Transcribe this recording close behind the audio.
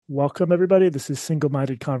Welcome, everybody. This is Single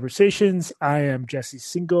Minded Conversations. I am Jesse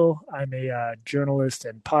Single. I'm a journalist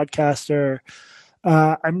and podcaster.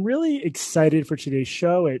 I'm really excited for today's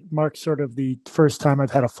show. It marks sort of the first time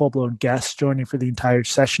I've had a full-blown guest joining for the entire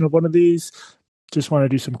session of one of these. Just want to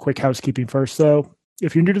do some quick housekeeping first, though.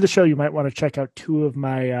 If you're new to the show, you might want to check out two of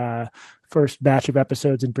my first batch of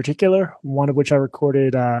episodes in particular, one of which I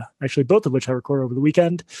recorded, actually both of which I recorded over the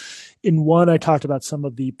weekend. In one, I talked about some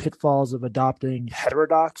of the pitfalls of adopting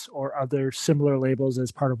heterodox or other similar labels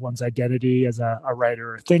as part of one's identity as a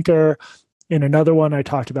writer or thinker. In another one, I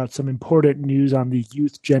talked about some important news on the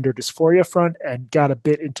youth gender dysphoria front and got a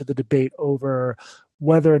bit into the debate over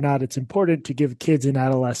whether or not it's important to give kids and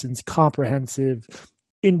adolescents comprehensive,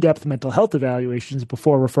 in-depth mental health evaluations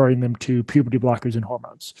before referring them to puberty blockers and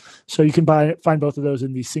hormones. So you can find both of those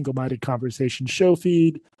in the Single Minded Conversation show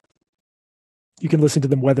feed. You can listen to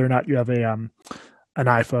them whether or not you have an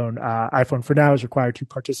iPhone. iPhone for now is required to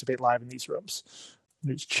participate live in these rooms.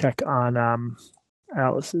 Let's check on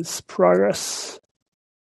Alice's progress.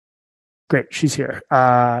 Great, she's here.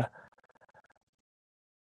 I'm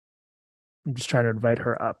just trying to invite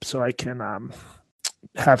her up so I can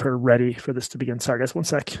have her ready for this to begin. Sorry, guys, one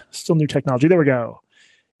sec. Still new technology. There we go.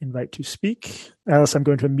 Invite to speak. Alice, I'm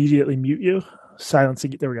going to immediately mute you.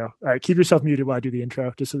 Silencing. There we go. All right, keep yourself muted while I do the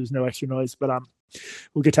intro, just so there's no extra noise. But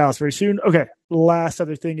we'll get to Alice very soon. Okay, last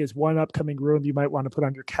other thing is one upcoming room you might want to put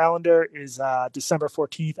on your calendar is December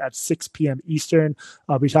 14th at 6 p.m. Eastern.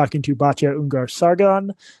 I'll be talking to Batya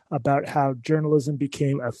Ungar-Sargon about how journalism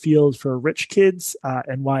became a field for rich kids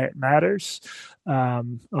and why it matters.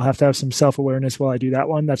 I'll have to have some self-awareness while I do that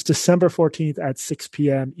one. That's December 14th at 6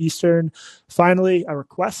 p.m. Eastern. Finally, a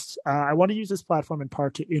request. I want to use this platform in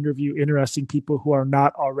part to interview interesting people who are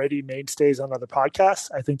not already mainstays on other podcasts.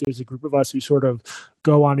 I think there's a group of us who sort of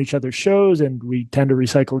go on each other's shows and we tend to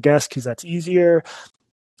recycle guests because that's easier.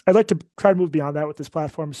 I'd like to try to move beyond that with this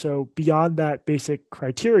platform. So beyond that basic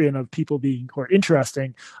criterion of people being or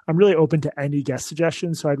interesting, I'm really open to any guest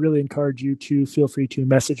suggestions. So I'd really encourage you to feel free to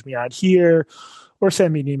message me on here or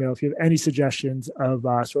send me an email if you have any suggestions of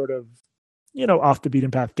sort of, off the beaten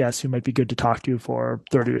path guests who might be good to talk to for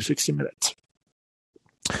 30 or 60 minutes.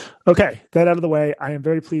 Okay, that out of the way, I am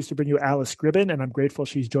very pleased to bring you Alice Gribbin, and I'm grateful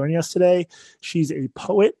she's joining us today. She's a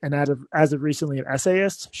poet and as of recently an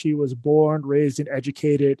essayist. She was born, raised, and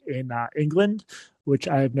educated in England, which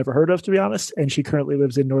I've never heard of, to be honest, and she currently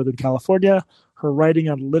lives in Northern California. Her writing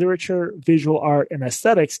on literature, visual art, and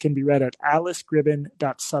aesthetics can be read at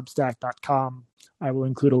alicegribbin.substack.com. I will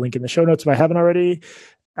include a link in the show notes if I haven't already.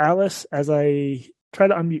 Alice, as I try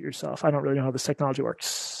to unmute yourself, I don't really know how this technology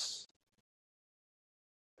works.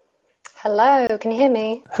 Hello, can you hear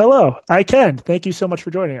me? Hello, I can. Thank you so much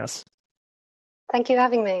for joining us. Thank you for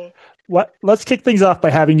having me. Let's kick things off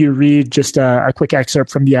by having you read just a quick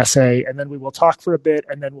excerpt from the essay, and then we will talk for a bit,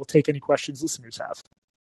 and then we'll take any questions listeners have.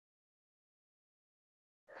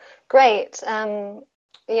 Great. I've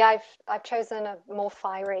chosen a more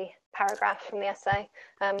fiery paragraph from the essay.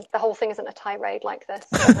 The whole thing isn't a tirade like this.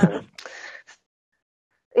 But,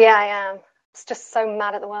 yeah, I am. It's just so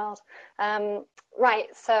mad at the world.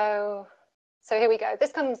 Right, so here we go.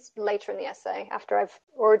 This comes later in the essay after I've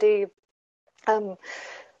already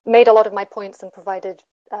made a lot of my points and provided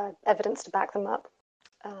evidence to back them up.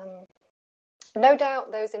 No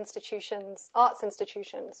doubt those institutions, arts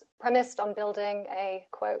institutions, premised on building a,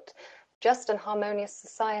 quote, just and harmonious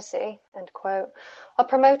society, end quote, are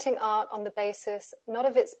promoting art on the basis not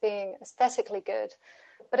of its being aesthetically good,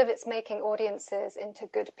 but of its making audiences into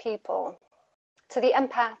good people. To the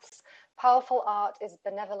empaths, powerful art is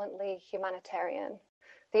benevolently humanitarian.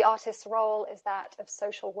 The artist's role is that of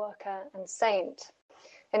social worker and saint.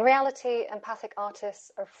 In reality, empathic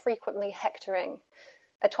artists are frequently hectoring.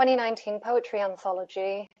 A 2019 poetry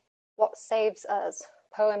anthology, What Saves Us?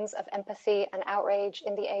 Poems of Empathy and Outrage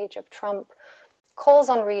in the Age of Trump, calls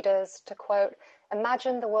on readers to, quote,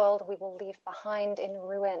 imagine the world we will leave behind in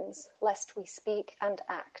ruins, lest we speak and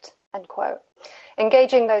act, end quote.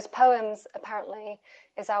 Engaging those poems, apparently,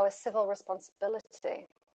 is our civil responsibility.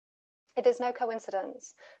 It is no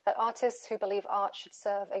coincidence that artists who believe art should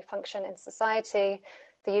serve a function in society,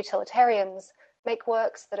 the utilitarians, make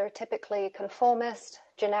works that are typically conformist,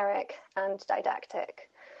 generic, and didactic.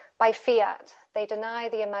 By fiat, they deny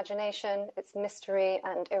the imagination its mystery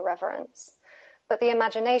and irreverence. But the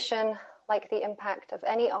imagination, like the impact of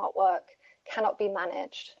any artwork, cannot be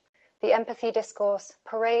managed. The empathy discourse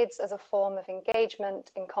parades as a form of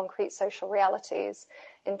engagement in concrete social realities.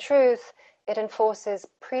 In truth, it enforces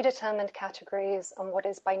predetermined categories on what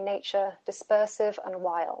is by nature dispersive and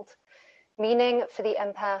wild. Meaning for the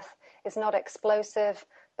empath is not explosive,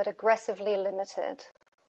 but aggressively limited.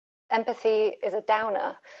 Empathy is a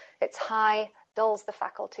downer. Its high dulls the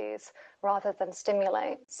faculties rather than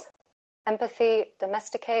stimulates. Empathy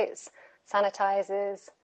domesticates, sanitizes,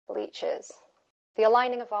 bleaches. The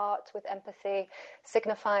aligning of art with empathy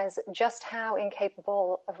signifies just how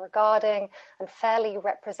incapable of regarding and fairly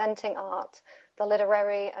representing art the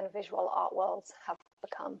literary and visual art worlds have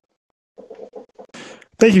become.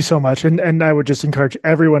 Thank you so much, and I would just encourage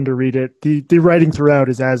everyone to read it. The writing throughout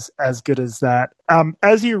is as good as that.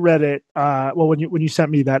 As you read it, when you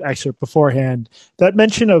sent me that excerpt beforehand, that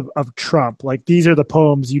mention of Trump, like these are the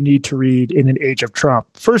poems you need to read in an age of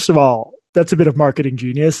Trump. First of all, that's a bit of marketing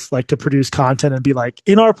genius, like to produce content and be like,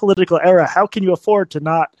 in our political era, how can you afford to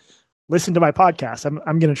not listen to my podcast?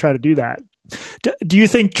 I'm going to try to do that. Do you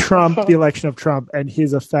think Trump, the election of Trump, and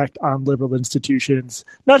his effect on liberal institutions,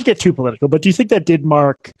 not to get too political, but do you think that did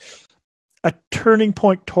mark a turning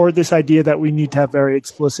point toward this idea that we need to have very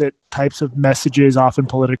explicit types of messages, often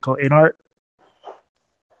political, in art?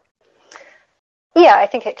 Yeah, I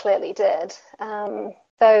think it clearly did.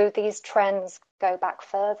 Though these trends go back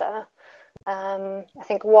further. I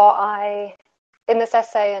think in this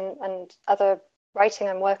essay and other writing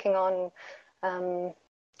I'm working on,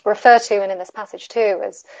 refer to, and in this passage too,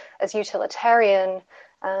 as utilitarian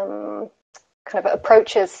kind of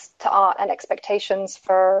approaches to art and expectations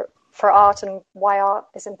for art and why art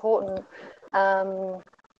is important. And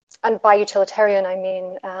by utilitarian, I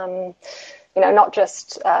mean, not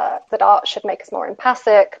just that art should make us more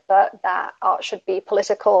empathic, but that art should be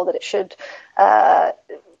political, that it should,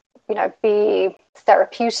 be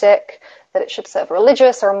therapeutic, that it should serve a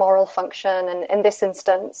religious or a moral function. And in this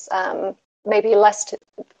instance, maybe less to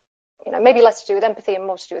do with empathy and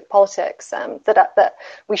more to do with politics. That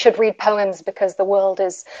we should read poems because the world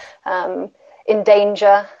is in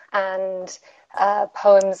danger, and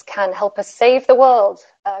poems can help us save the world.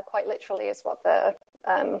 Quite literally, is what the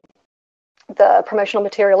promotional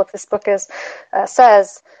material of this book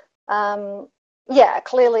says.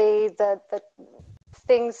 Clearly the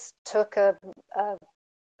things took a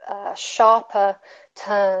sharper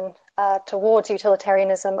turn towards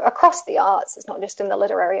utilitarianism across the arts. It's not just in the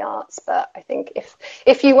literary arts, but I think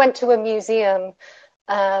if you went to a museum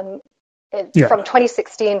from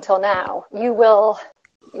 2016 till now, you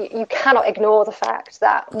cannot ignore the fact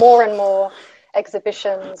that more and more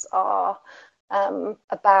exhibitions are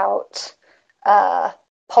about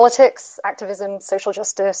politics, activism, social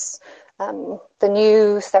justice, the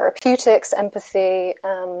new therapeutics, empathy.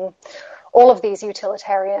 All of these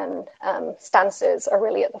utilitarian stances are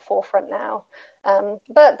really at the forefront now.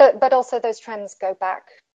 But also those trends go back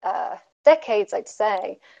decades, I'd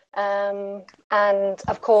say. And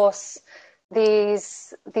of course,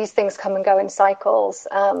 these things come and go in cycles.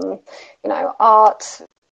 Art,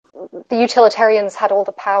 the utilitarians had all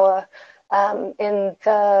the power in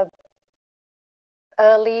the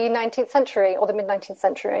early 19th century or the mid 19th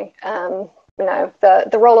century.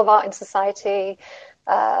 The role of art in society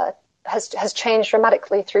has changed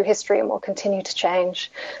dramatically through history and will continue to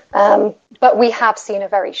change. But we have seen a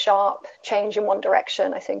very sharp change in one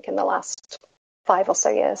direction, I think, in the last 5 or so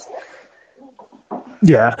years.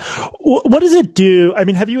 Yeah. What does it do? I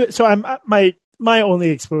mean, my only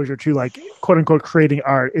exposure to like quote unquote creating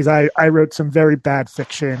art is I wrote some very bad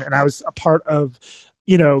fiction, and I was a part of,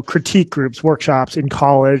 critique groups, workshops in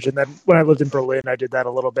college. And then when I lived in Berlin, I did that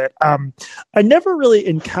a little bit. I never really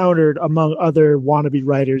encountered among other wannabe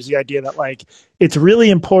writers the idea that like, it's really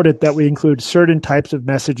important that we include certain types of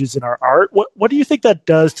messages in our art. What do you think that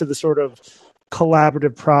does to the sort of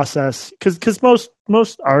collaborative process? Because most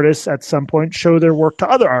artists at some point show their work to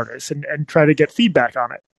other artists and try to get feedback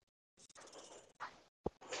on it.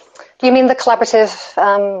 Do you mean the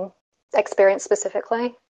collaborative experience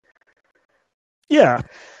specifically? Yeah.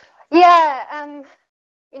 Yeah.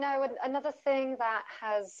 Another thing that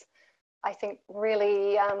has, I think,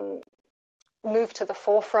 really moved to the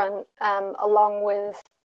forefront, along with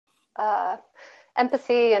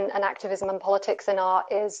empathy and activism and politics in art,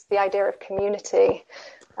 is the idea of community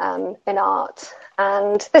in art.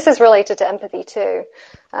 And this is related to empathy too.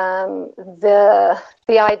 The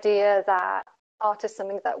idea that art is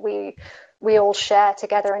something that we all share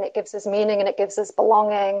together, and it gives us meaning and it gives us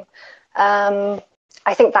belonging.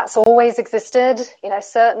 I think that's always existed,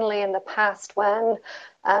 certainly in the past when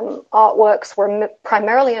artworks were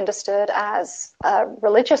primarily understood as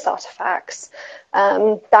religious artifacts.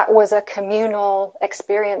 That was a communal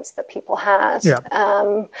experience that people had. Yeah.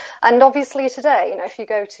 And obviously today, if you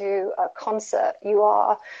go to a concert,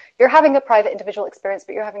 you're having a private individual experience,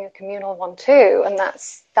 but you're having a communal one too. And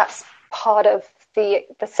that's part of the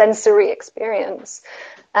sensory experience.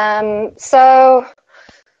 So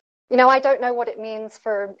I don't know what it means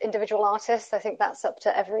for individual artists. I think that's up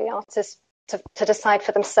to every artist to decide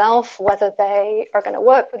for themselves whether they are going to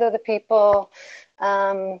work with other people,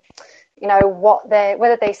 whether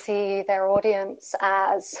they see their audience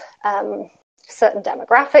as certain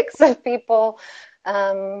demographics of people.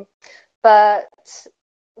 But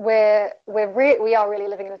we are really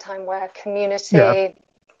living in a time where community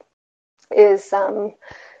is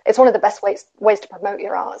it's one of the best ways to promote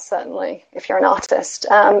your art, certainly, if you're an artist.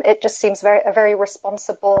 It just seems a very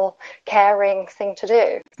responsible, caring thing to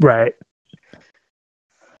do. Right.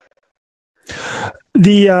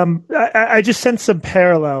 I just sense some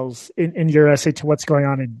parallels in your essay to what's going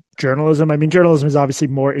on in journalism. I mean, journalism is obviously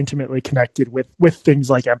more intimately connected with things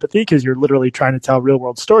like empathy, because you're literally trying to tell real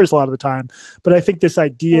world stories a lot of the time. But I think this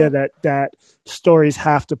idea that stories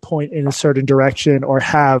have to point in a certain direction or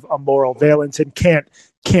have a moral valence and can't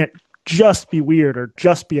just be weird or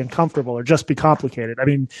just be uncomfortable or just be complicated. I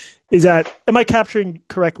mean, am I capturing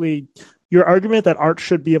correctly your argument that art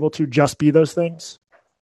should be able to just be those things?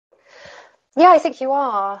 Yeah, I think you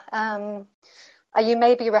are. You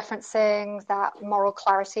may be referencing that moral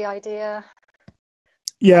clarity idea.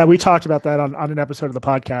 Yeah, we talked about that on an episode of the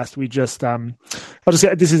podcast. We just,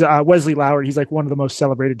 this is Wesley Lowery. He's like one of the most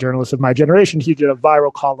celebrated journalists of my generation. He did a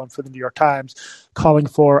viral column for the New York Times calling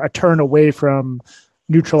for a turn away from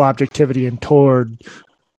neutral objectivity and toward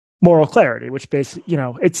moral clarity, which basically,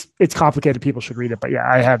 it's complicated. People should read it. But yeah,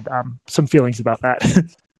 I had some feelings about that.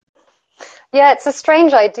 Yeah, it's a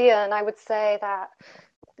strange idea, and I would say that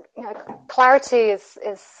clarity is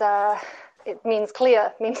it means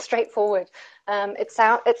clear, means straightforward. It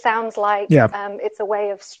sounds like it's a way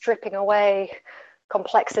of stripping away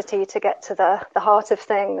complexity to get to the heart of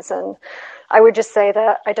things. And I would just say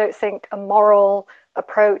that I don't think a moral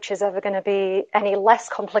approach is ever going to be any less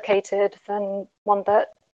complicated than one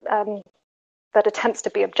that attempts to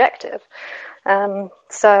be objective.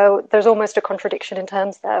 So there's almost a contradiction in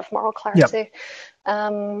terms there of moral clarity.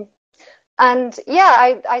 Yep. And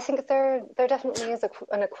yeah, I think there definitely is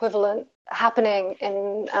an equivalent happening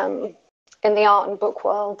in the art and book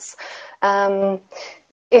worlds.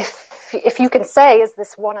 If you can say, as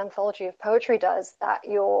this one anthology of poetry does, that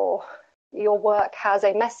your work has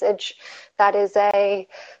a message that is an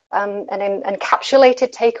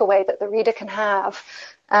encapsulated takeaway that the reader can have,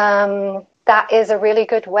 that is a really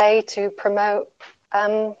good way to promote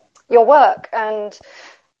your work. And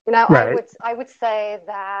right. I would say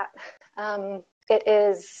that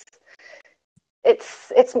it's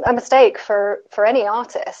a mistake for any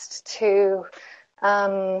artist to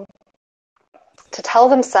tell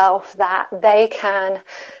themselves that they can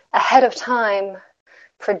ahead of time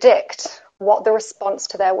predict what the response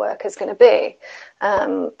to their work is going to be.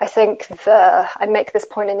 I think I make this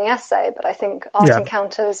point in the essay, but I think art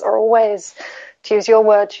encounters are always, to use your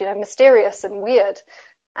word, mysterious and weird.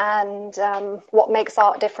 And what makes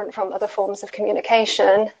art different from other forms of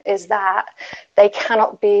communication is that they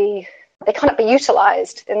cannot be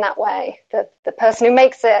utilized in that way. The person who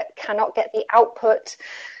makes it cannot get the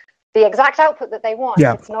exact output that they want.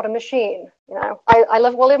 Yeah. It's not a machine. I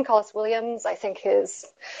love William Carlos Williams. I think his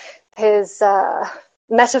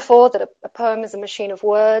metaphor that a poem is a machine of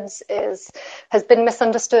words has been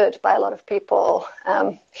misunderstood by a lot of people.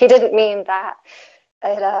 He didn't mean that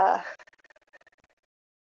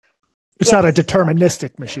it's not a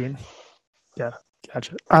deterministic machine. Yeah,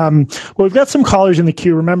 gotcha. Well, we've got some callers in the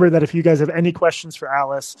queue. Remember that if you guys have any questions for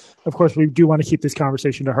Alice, of course, we do want to keep this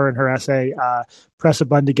conversation to her and her essay. Press a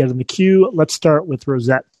button to get in the queue. Let's start with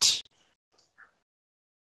Rosette.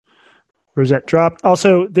 Rosette dropped.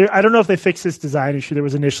 Also, I don't know if they fixed this design issue. There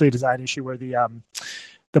was initially a design issue where the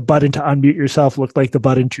button to unmute yourself looked like the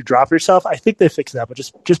button to drop yourself. I think they fixed that, but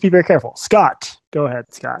just be very careful. Scott, go ahead,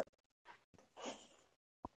 Scott.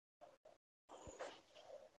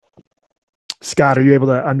 Scott, are you able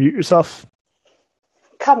to unmute yourself?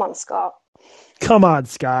 Come on, Scott. Come on,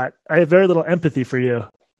 Scott. I have very little empathy for you.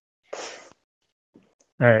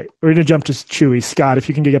 All right, we're going to jump to Chewy. Scott, if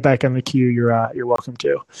you can get back on the queue, you're welcome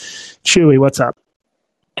to. Chewy, what's up?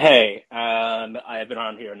 Hey, I have been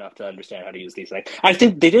on here enough to understand how to use these things. I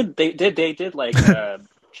think they did like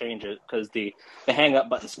change it because the hang up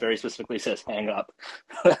button very specifically says hang up.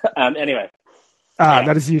 Anyway.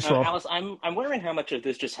 That is useful. Alice, I'm wondering how much of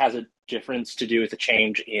this just has a difference to do with a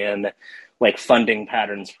change in like funding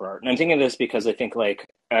patterns for art. And I'm thinking of this because I think like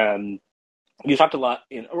you talked a lot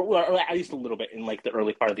or at least a little bit in like the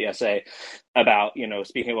early part of the essay about,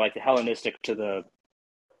 speaking of like the Hellenistic to the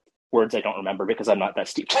words I don't remember because I'm not that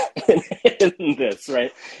steeped in this,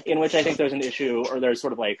 right? In which I think there's an issue or there's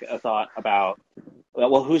sort of like a thought about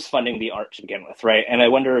well, who's funding the art to begin with, right? And I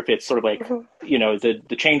wonder if it's sort of like,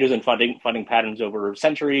 the changes in funding patterns over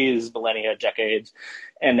centuries, millennia, decades,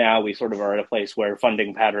 and now we sort of are at a place where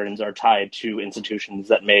funding patterns are tied to institutions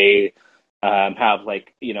that may have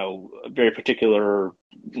like, very particular,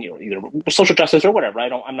 either social justice or whatever.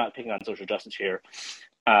 I'm not picking on social justice here.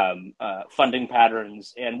 Funding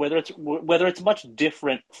patterns, and whether it's much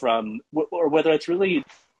different from, or whether it's really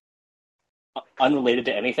unrelated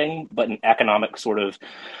to anything, but an economic sort of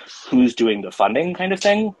who's doing the funding kind of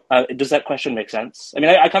thing. Does that question make sense? I mean,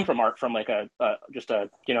 I come from art from like just a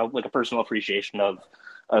personal appreciation of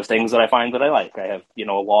things that I find that I like. I have,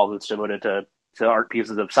 a wall that's devoted to art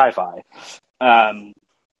pieces of sci-fi.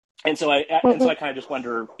 And so I kind of just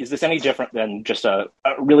wonder, is this any different than just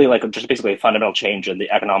just basically a fundamental change in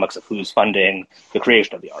the economics of who's funding the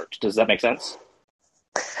creation of the art? Does that make sense?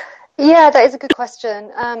 Yeah, that is a good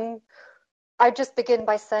question. I just begin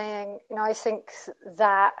by saying, I think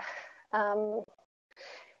that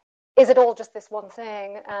is it all just this one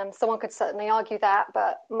thing? Someone could certainly argue that,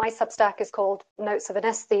 but my Substack is called Notes of an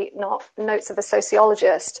Aesthete, not Notes of a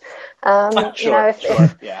Sociologist. Sure.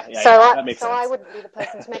 Yeah, that makes sense. I wouldn't be the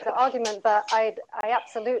person to make that argument, but I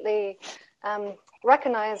absolutely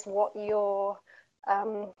recognize what you're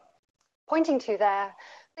pointing to there. I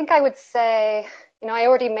think I would say, I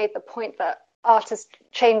already made the point that art has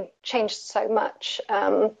changed so much.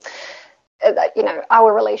 Our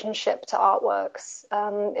relationship to artworks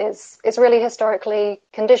is really historically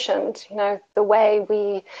conditioned. The way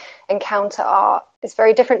we encounter art is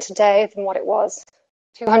very different today than what it was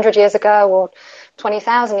 200 years ago or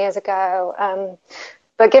 20,000 years ago.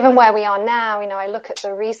 But given where we are now, I look at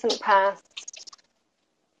the recent past.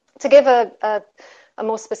 To give a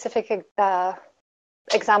more specific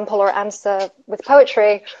example or answer with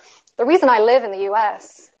poetry, the reason I live in the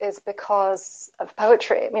US is because of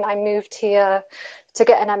poetry. I mean, I moved here to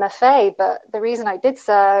get an MFA, but the reason I did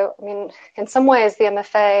so, in some ways the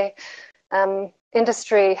MFA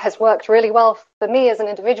industry has worked really well for me as an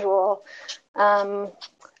individual.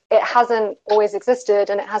 It hasn't always existed,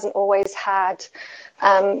 and it hasn't always had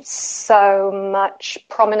so much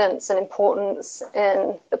prominence and importance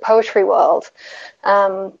in the poetry world.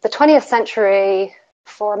 The 20th century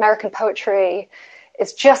for American poetry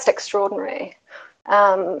is just extraordinary.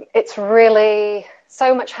 It's really,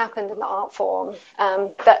 so much happened in the art form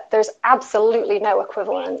that there's absolutely no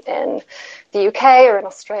equivalent in the UK or in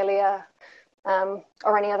Australia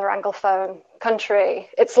or any other Anglophone country.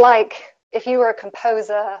 It's like if you were a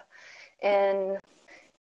composer in,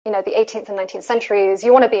 the 18th and 19th centuries,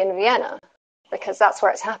 you want to be in Vienna because that's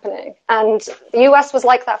where it's happening. And the US was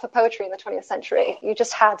like that for poetry in the 20th century. You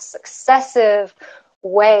just had successive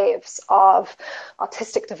waves of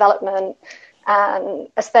artistic development and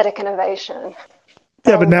aesthetic innovation.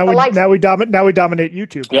 Yeah, but now we dominate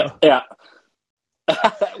YouTube. Yeah.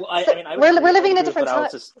 We're living in a different time.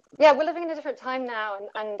 Yeah, we're living in a different time now,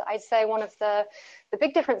 and I'd say one of the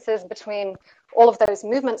big differences between all of those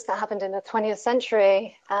movements that happened in the 20th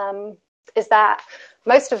century is that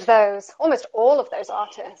almost all of those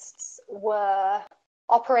artists were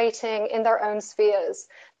operating in their own spheres.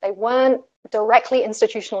 They weren't directly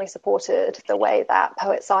institutionally supported the way that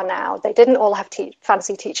poets are now. They didn't all have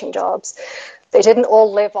fancy teaching jobs. They didn't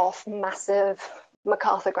all live off massive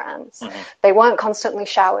MacArthur grants. Mm-hmm. They weren't constantly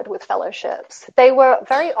showered with fellowships. They were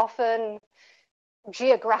very often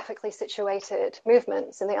geographically situated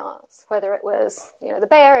movements in the arts, whether it was, the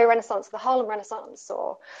Bay Area Renaissance, the Harlem Renaissance,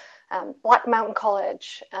 or Black Mountain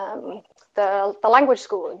College, the language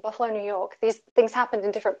school in Buffalo, New York. These things happened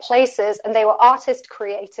in different places, and they were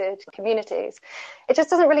artist-created communities. It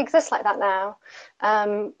just doesn't really exist like that now.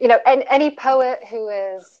 Any poet who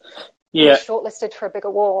is shortlisted for a big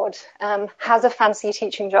award has a fancy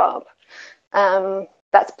teaching job.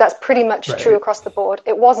 That's pretty much true across the board.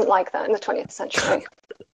 It wasn't like that in the 20th century.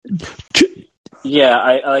 Yeah,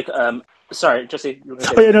 I like. Sorry, Jesse.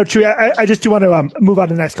 True. I just do want to move on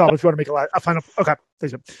to the next call if you want to make a final. Okay,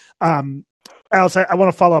 thanks. Alice, I want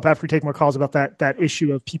to follow up after we take more calls about that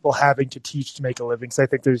issue of people having to teach to make a living. So I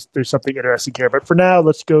think there's something interesting here. But for now,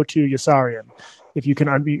 let's go to Yossarian. If you can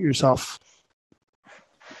unmute yourself.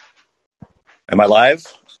 Am I live?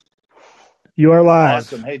 You are live.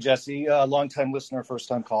 Awesome. Hey, Jesse, long-time listener,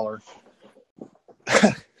 first-time caller.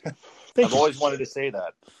 I've always wanted to say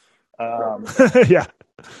that. Yeah.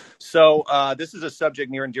 So this is a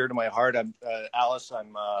subject near and dear to my heart. Alice,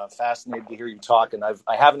 I'm fascinated to hear you talk, and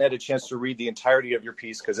I haven't had a chance to read the entirety of your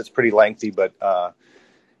piece because it's pretty lengthy, but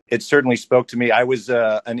it certainly spoke to me. I was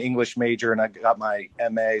an English major, and I got my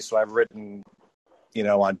MA, so I've written,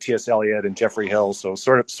 on T.S. Eliot and Geoffrey Hill, so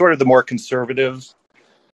sort of the more conservative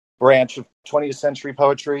branch of 20th century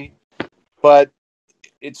poetry. But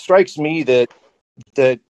it strikes me that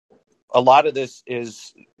a lot of this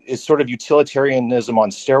is sort of utilitarianism on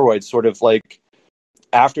steroids, sort of like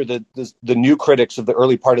after the new critics of the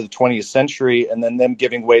early part of the 20th century, and then them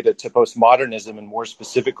giving way to postmodernism, and more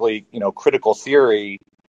specifically, critical theory,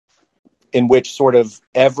 in which sort of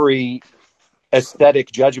every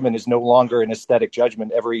aesthetic judgment is no longer an aesthetic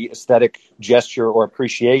judgment. Every aesthetic gesture or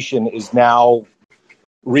appreciation is now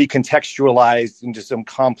recontextualized into some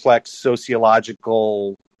complex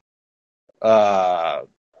sociological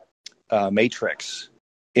matrix,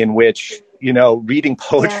 in which reading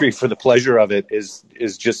poetry for the pleasure of it is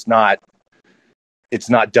just not, it's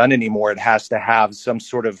not done anymore. It has to have some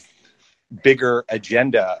sort of bigger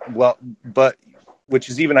agenda. Well, but which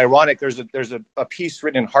is even ironic. There's a piece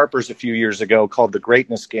written in Harper's a few years ago called "The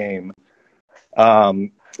Greatness Game,"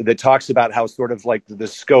 that talks about how sort of like the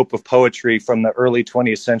scope of poetry from the early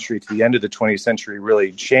 20th century to the end of the 20th century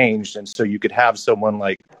really changed, and so you could have someone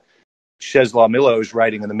like Czesław Miłosz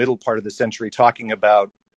writing in the middle part of the century talking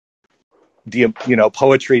about the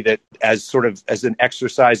poetry that as an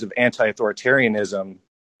exercise of anti-authoritarianism,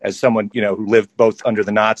 as someone who lived both under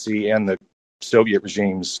the Nazi and the Soviet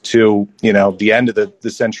regimes, to the end of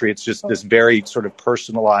the century. It's just this very sort of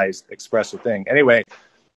personalized, expressive thing. Anyway,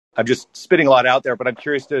 I'm just spitting a lot out there, but I'm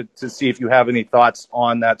curious to see if you have any thoughts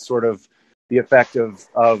on that sort of the effect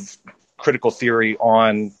of critical theory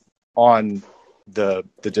on the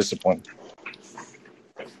discipline.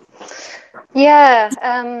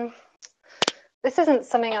 Yeah, this isn't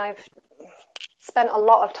something I've spent a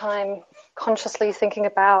lot of time consciously thinking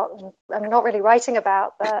about. I'm not really writing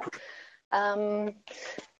about, but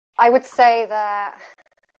I would say that,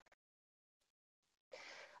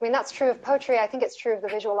 that's true of poetry. I think it's true of the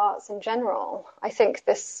visual arts in general. I think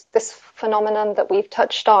this phenomenon that we've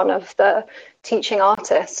touched on of the teaching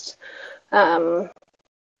artist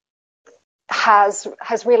has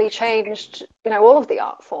really changed, all of the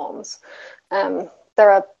art forms.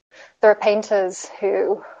 There are painters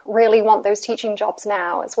who really want those teaching jobs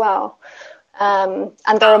now as well, and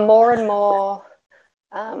there are more and more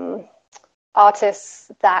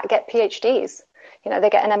artists that get PhDs. They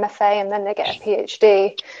get an MFA and then they get a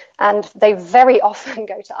PhD, and they very often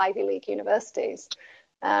go to Ivy League universities.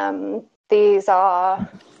 These are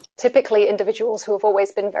typically individuals who have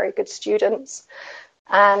always been very good students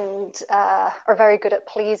and are very good at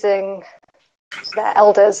pleasing their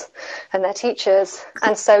elders and their teachers.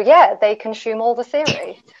 And so, they consume all the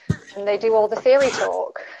theory and they do all the theory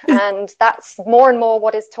talk. And that's more and more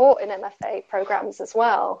what is taught in MFA programs as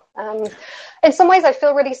well. In some ways, I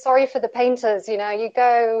feel really sorry for the painters. You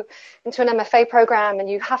go into an MFA program and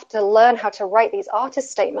you have to learn how to write these artist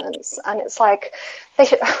statements. And it's like,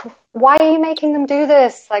 why are you making them do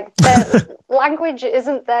this? Like, their language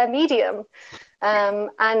isn't their medium.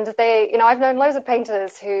 And they, I've known loads of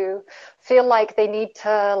painters who feel like they need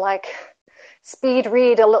to speed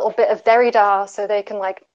read a little bit of Derrida so they can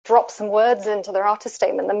drop some words into their artist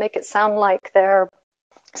statement and make it sound like they're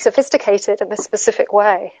sophisticated in this specific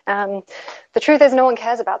way. The truth is, no one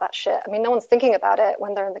cares about that shit. No one's thinking about it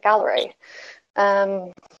when they're in the gallery.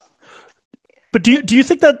 But do you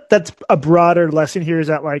think that that's a broader lesson here? Is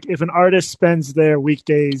that if an artist spends their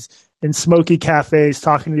weekdays in smoky cafes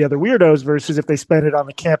talking to the other weirdos versus if they spend it on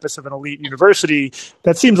the campus of an elite university,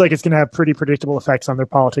 that seems like it's going to have pretty predictable effects on their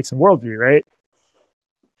politics and worldview, right?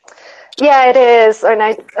 Yeah, it is. And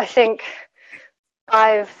I think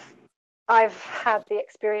I've had the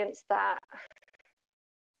experience that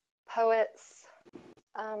poets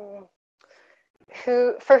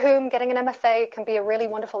for whom getting an MFA can be a really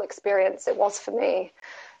wonderful experience. It was for me.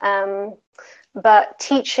 But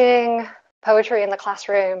teaching poetry in the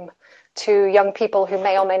classroom to young people who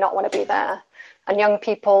may or may not want to be there, and young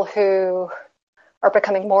people who are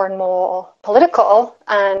becoming more and more political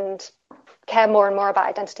and care more and more about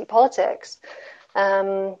identity politics,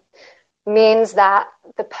 means that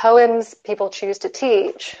the poems people choose to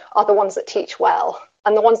teach are the ones that teach well.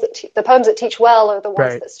 And the poems that teach well are the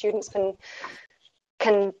ones that students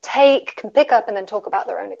can pick up and then talk about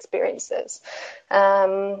their own experiences.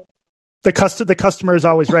 The customer is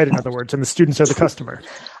always right, in other words, and the students are the customer.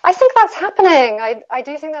 I think that's happening. I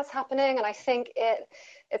do think that's happening, and I think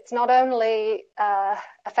it's not only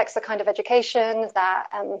affects the kind of education that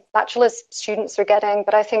bachelor's students are getting,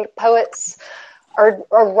 but I think poets are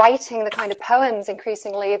writing the kind of poems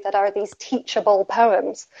increasingly that are these teachable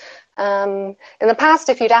poems. In the past,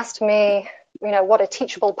 if you'd asked me what a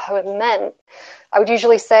teachable poem meant, I would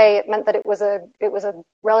usually say it meant that it was a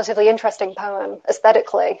relatively interesting poem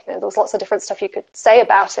aesthetically. There was lots of different stuff you could say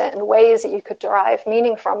about it and ways that you could derive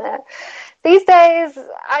meaning from it. These days,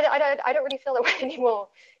 I don't really feel that way anymore.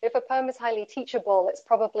 If a poem is highly teachable, it's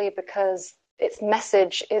probably because its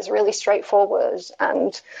message is really straightforward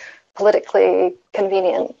and politically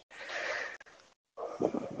convenient.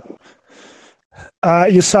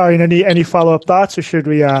 Sorry, any follow-up thoughts, or should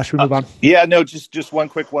we move on? Yeah, no, just one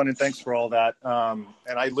quick one, and thanks for all that. And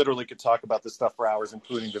I literally could talk about this stuff for hours,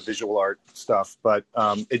 including the visual art stuff. But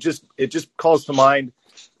it just calls to mind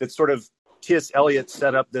that sort of T.S. Eliot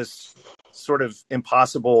set up this sort of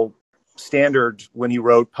impossible standard when he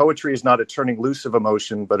wrote, "Poetry is not a turning loose of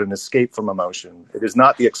emotion, but an escape from emotion. It is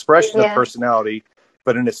not the expression of personality,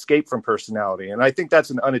 but an escape from personality." And I think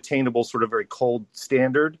that's an unattainable, sort of very cold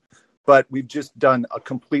standard. But we've just done a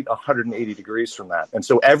complete 180 degrees from that. And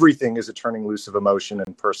so everything is a turning loose of emotion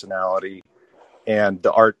and personality, and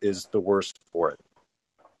the art is the worst for it.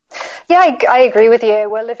 Yeah, I agree with you.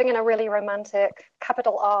 We're living in a really romantic,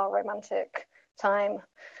 capital R romantic time.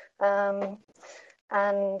 And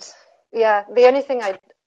yeah, the only thing I'd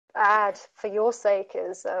add for your sake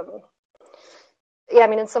is,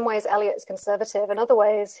 in some ways Eliot is conservative. In other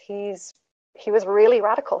ways, he was really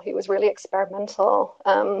radical. He was really experimental.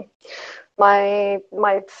 My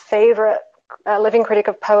favorite living critic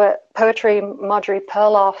of poetry, Marjorie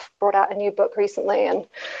Perloff, brought out a new book recently, and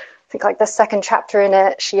I think like the second chapter in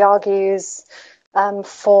it, she argues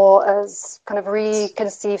as kind of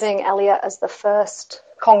reconceiving Eliot as the first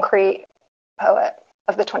concrete poet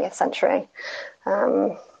of the 20th century.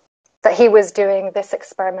 That he was doing this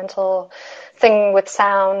experimental thing with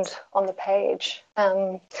sound on the page.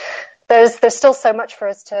 There's still so much for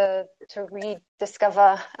us to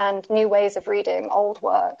rediscover, and new ways of reading old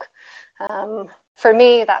work. For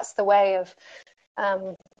me, that's the way of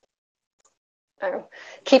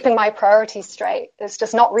keeping my priorities straight. It's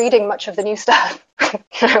just not reading much of the new stuff.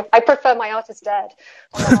 I prefer my art is dead.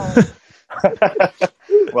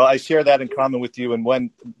 Well, I share that in common with you.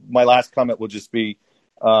 And my last comment will just be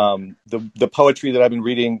the poetry that I've been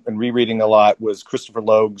reading and rereading a lot was Christopher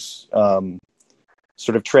Logue's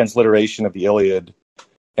sort of transliteration of the Iliad,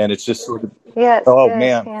 and it's just sort of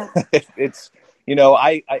it's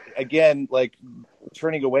I again, like,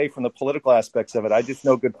 turning away from the political aspects of it. I just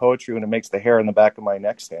know good poetry when it makes the hair on the back of my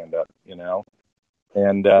neck stand up,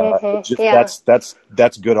 and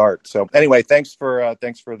that's good art. So anyway, thanks for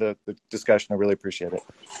the discussion. I really appreciate it.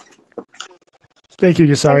 Thank you,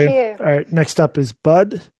 Yasari. Thank you. All right, next up is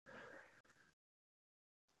Bud.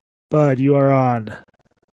 Bud, you are on.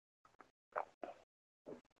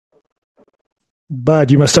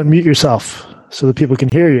 Bud, you must unmute yourself so that people can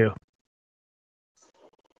hear you.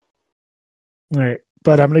 All right,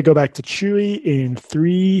 Bud, I'm going to go back to Chewy in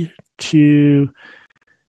 3, 2.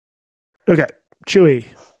 Okay, Chewy,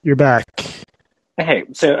 you're back. Hey,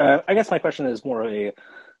 so I guess my question is more of a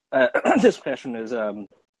this question is a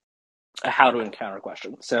how to encounter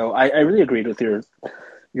question. So I really agreed with your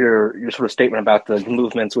sort of statement about the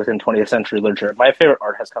movements within 20th century literature. My favorite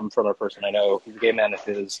art has come from a person I know. He's a gay man in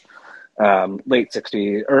his late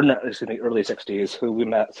 60s, or no, excuse me, early 60s, who we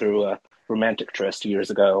met through a romantic tryst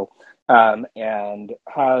years ago, and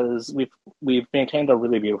we've maintained a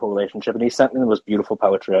really beautiful relationship. And he sent me the most beautiful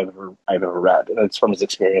poetry I've ever read, and it's from his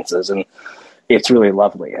experiences, and it's really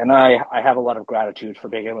lovely. And I have a lot of gratitude for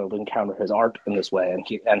being able to encounter his art in this way, and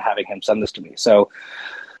having him send this to me. So,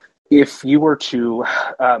 if you were to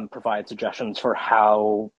provide suggestions for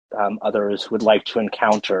how others would like to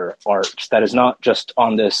encounter art that is not just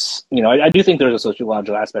on this, I do think there's a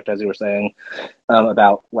sociological aspect, as you were saying,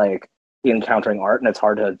 about like encountering art, and it's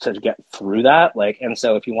hard to get through that. And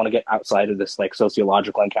so if you want to get outside of this like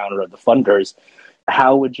sociological encounter of the funders,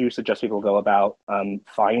 how would you suggest people go about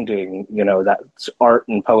finding, that art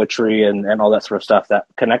and poetry and all that sort of stuff that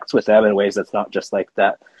connects with them in ways that's not just like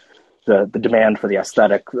that, the demand for the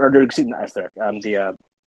aesthetic, or excuse me, not aesthetic, the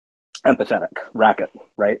empathetic racket,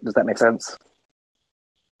 right? Does that make sense?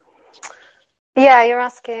 Yeah, you're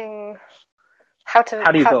asking how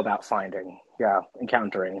do you go about finding,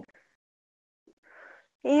 encountering?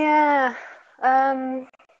 Yeah, I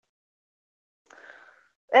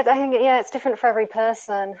think it's different for every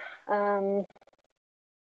person. I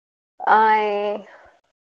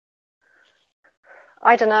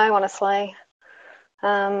don't know, honestly.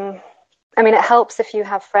 It helps if you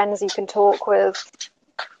have friends you can talk with.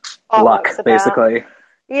 Luck, basically.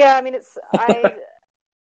 Yeah, it's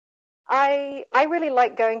I really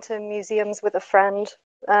like going to museums with a friend,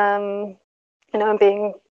 and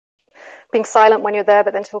being silent when you're there,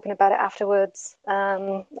 but then talking about it afterwards.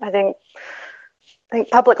 I think I think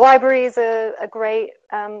public libraries are great.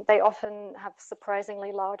 They often have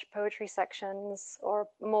surprisingly large poetry sections, or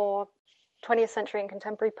more 20th century and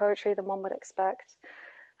contemporary poetry than one would expect.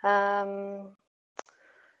 But,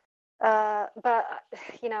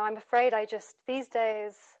 I'm afraid these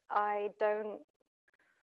days, I don't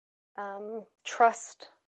trust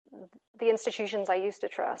the institutions I used to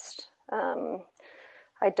trust.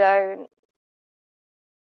 I don't,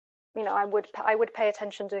 I would pay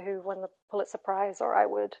attention to who won the Pulitzer Prize, or I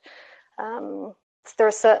would, there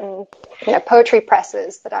are certain, poetry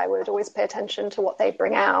presses that I would always pay attention to what they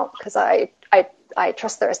bring out, because I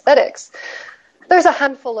trust their aesthetics. There's a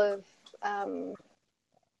handful of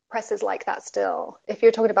presses like that still. If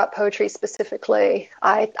you're talking about poetry specifically,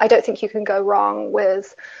 I don't think you can go wrong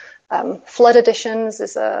with Flood Editions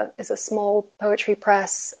is a small poetry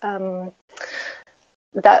press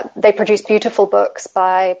that they produce beautiful books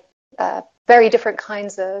by very different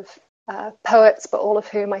kinds of poets, but all of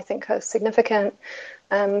whom I think are significant.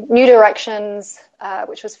 New Directions,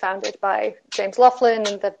 which was founded by James Laughlin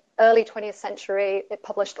in the early 20th century, it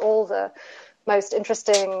published all the most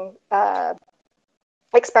interesting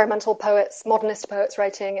experimental poets, modernist poets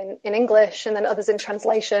writing in English, and then others in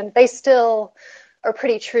translation. They still are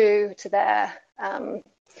pretty true to their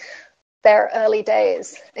early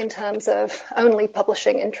days in terms of only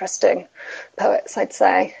publishing interesting poets, I'd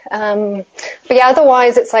say. But yeah,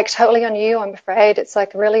 otherwise it's like totally on you, I'm afraid. It's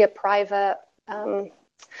like really a private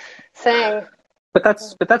thing. But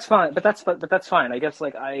that's fine. But that's fine. I guess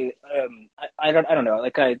like I don't know.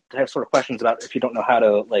 Like I have sort of questions about if you don't know how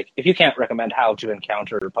to, like, if you can't recommend how to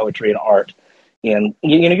encounter poetry and art. And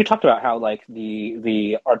you talked about how like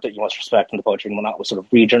the art that you most respect and the poetry and whatnot was sort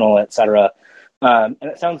of regional, etc. And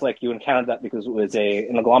it sounds like you encountered that because it was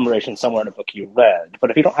an agglomeration somewhere in a book you read. But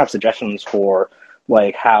if you don't have suggestions for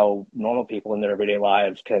like how normal people in their everyday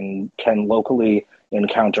lives can locally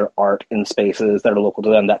encounter art in spaces that are local to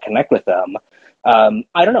them, that connect with them,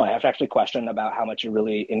 I don't know. I have to actually question about how much you're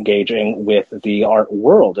really engaging with the art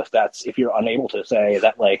world if you're unable to say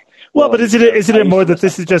that, like. Well, but isn't it more that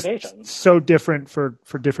this is just so different for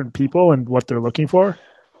different people and what they're looking for?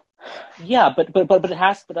 Yeah, but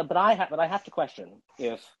I have to question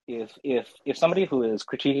if somebody who is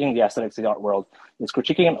critiquing the aesthetics of the art world is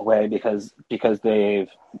critiquing it in a way because they've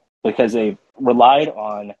relied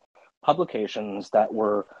on publications that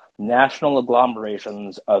were national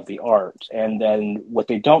agglomerations of the art, and then what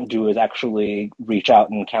they don't do is actually reach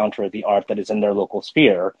out and encounter the art that is in their local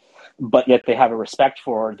sphere, but yet they have a respect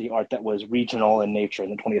for the art that was regional in nature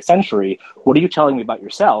in the 20th century. What are you telling me about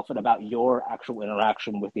yourself and about your actual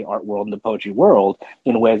interaction with the art world and the poetry world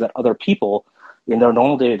in ways that other people in their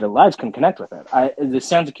normal day-to-day lives can connect with it? This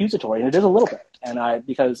sounds accusatory, and it is a little bit. And I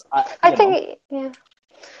think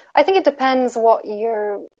it depends what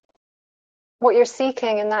you're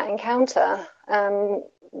seeking in that encounter.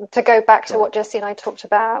 To go back to what Jesse and I talked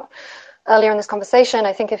about earlier in this conversation,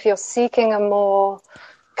 I think if you're seeking a more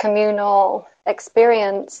communal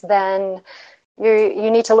experience, then you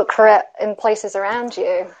need to look for it in places around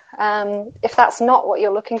you. If that's not what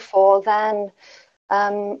you're looking for, then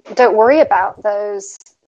don't worry about those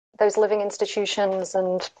living institutions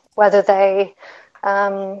and whether they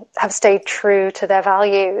have stayed true to their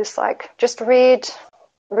values. Like, just read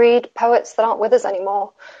poets that aren't with us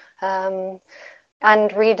anymore,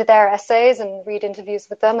 and read their essays and read interviews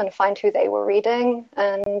with them and find who they were reading.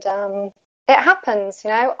 And it happens,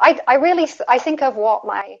 I think of what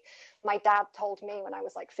my dad told me when I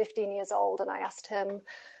was like 15 years old, and I asked him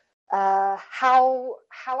how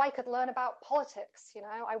I could learn about politics.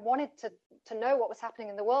 I wanted to know what was happening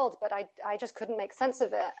in the world, but I just couldn't make sense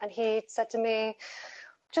of it. And he said to me,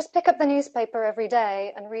 just pick up the newspaper every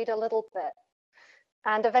day and read a little bit,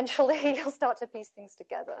 and eventually you'll start to piece things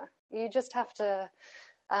together. You just have to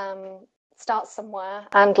start somewhere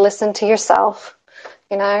and listen to yourself.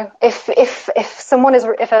 If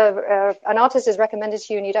an artist is recommended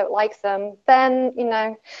to you and you don't like them, then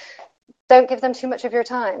don't give them too much of your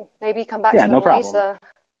time. Maybe come back to them later.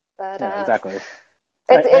 But exactly.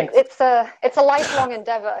 It's a lifelong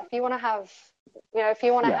endeavor. If you want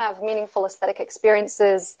to have meaningful aesthetic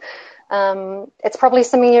experiences, it's probably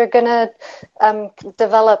something you're going to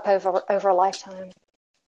develop over a lifetime.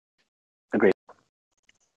 Agreed.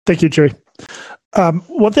 Thank you, Jerry.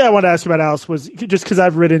 One thing I want to ask about, Alice, was just because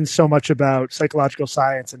I've written so much about psychological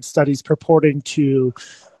science and studies purporting to,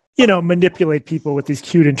 manipulate people with these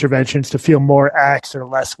cute interventions to feel more X or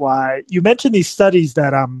less Y. You mentioned these studies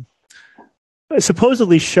that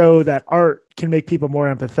supposedly show that art can make people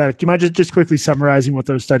more empathetic. Do you mind just quickly summarizing what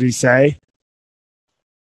those studies say?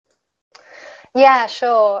 Yeah,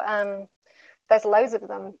 sure. there's loads of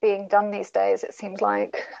them being done these days, it seems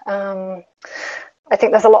like. I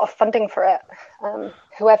think there's a lot of funding for it.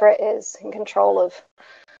 Whoever it is in control of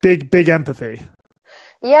big empathy.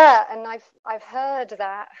 Yeah, and I've heard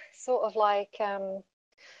that sort of like in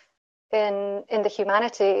the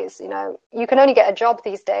humanities, you know, you can only get a job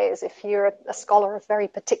these days if you're a scholar of very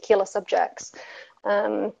particular subjects,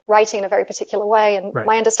 writing in a very particular way. And Right.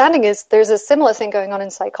 my understanding is there's a similar thing going on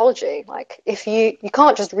in psychology. Like if you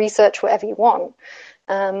can't just research whatever you want.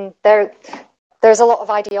 There's a lot of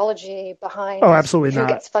ideology behind absolutely who not.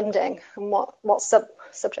 gets funding and what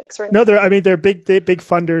subjects are in. No, they're big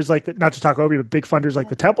funders, like not to talk over you, but big funders like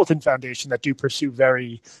the Templeton Foundation that do pursue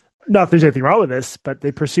not that there's anything wrong with this, but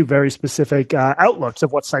they pursue very specific outlooks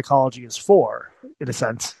of what psychology is for, in a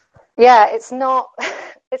sense. Yeah, it's not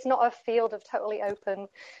a field of totally open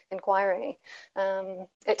inquiry.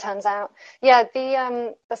 It turns out. Yeah,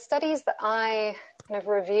 the studies that I kind of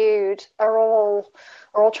reviewed are all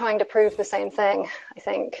trying to prove the same thing, I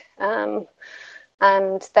think, and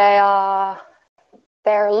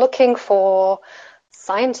they're looking for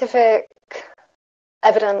scientific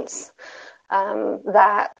evidence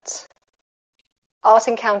that art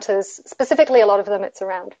encounters, specifically a lot of them, it's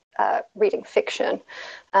around reading fiction,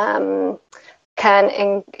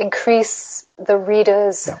 can increase the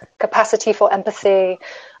reader's capacity for empathy,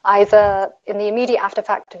 either in the immediate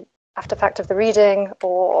afterfact of the reading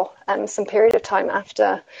or some period of time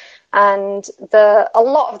after. And a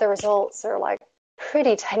lot of the results are like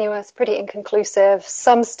pretty tenuous, pretty inconclusive.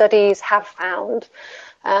 Some studies have found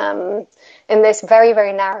in this very,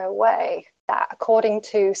 very narrow way that according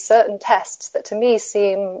to certain tests that to me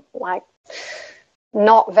seem like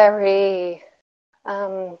not very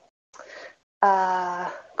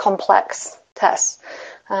complex tests,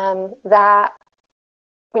 that,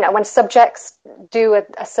 you know, when subjects do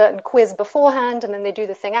a certain quiz beforehand and then they do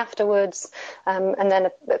the thing afterwards, and then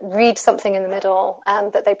read something in the middle,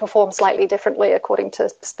 and that they perform slightly differently according to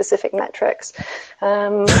specific metrics.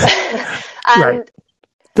 And right.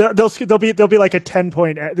 There'll be like a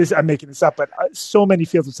 10-point. I'm making this up, but so many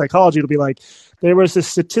fields of psychology, it'll be like there was a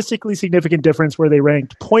statistically significant difference where they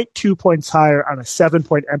ranked 0.2 points higher on a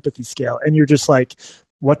 7-point empathy scale, and you're just like,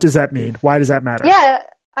 what does that mean? Why does that matter? Yeah,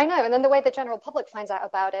 I know. And then the way the general public finds out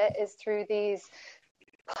about it is through these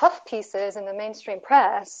puff pieces in the mainstream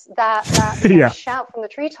press that shout from the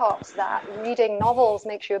treetops that reading novels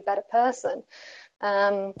makes you a better person,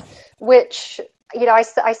 which, you know,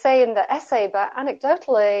 I say in the essay, but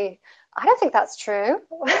anecdotally, I don't think that's true.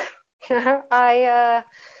 You know,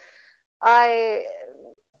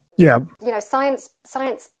 you know, science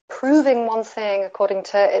proving one thing according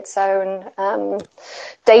to its own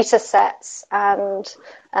data sets and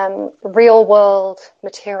real world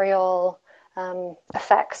material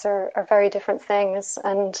effects are very different things.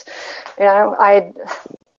 And, you know,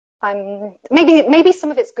 I'm maybe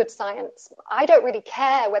some of it's good science. I don't really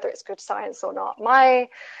care whether it's good science or not.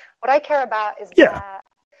 What I care about is that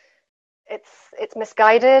it's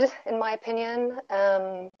misguided, in my opinion.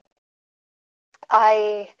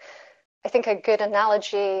 I think a good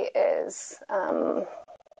analogy is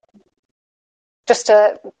just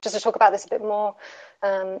to talk about this a bit more,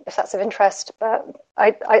 if that's of interest. But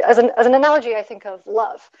as an analogy, I think of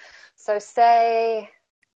love. So say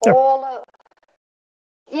all of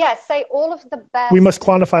the best. We must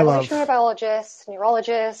quantify love. Evolutionary biologists,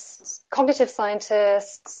 neurologists, cognitive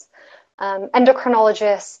scientists,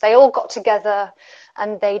 endocrinologists. They all got together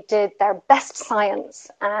and they did their best science,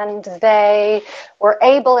 and they were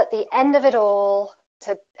able at the end of it all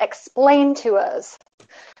to explain to us,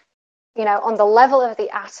 you know, on the level of the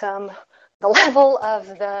atom, the level of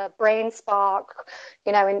the brain spark,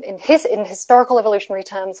 you know, in historical evolutionary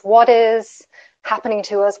terms, what is happening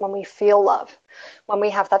to us when we feel love, when we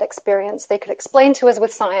have that experience. They could explain to us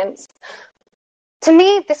with science. To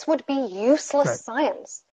me, this would be useless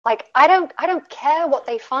science. Like, I don't care what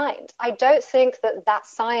they find. I don't think that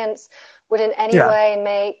science would in any way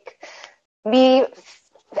make me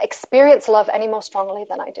experience love any more strongly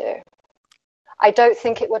than I do. I don't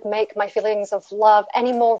think it would make my feelings of love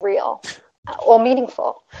any more real or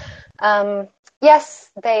meaningful. Yes,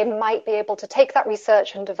 they might be able to take that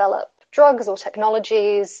research and develop drugs or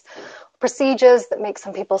technologies, procedures that make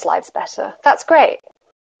some people's lives better. That's great.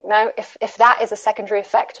 You know, if that is a secondary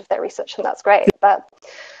effect of their research, then that's great. But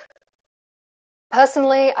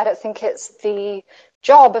personally, I don't think it's the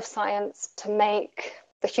job of science to make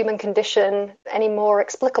the human condition any more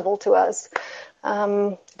explicable to us.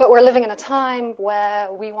 But we're living in a time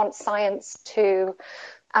where we want science to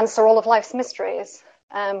answer all of life's mysteries.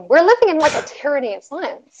 We're living in like a tyranny of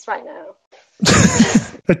science right now.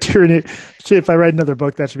 A tyranny. If I write another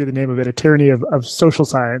book, that should be the name of it. A tyranny of social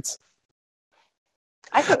science.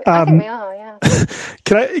 I think we are, yeah.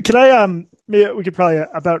 Can I maybe we could probably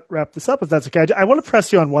about wrap this up if that's okay. I want to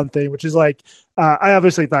press you on one thing, which is like I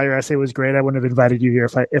obviously thought your essay was great. I wouldn't have invited you here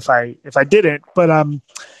if I didn't. But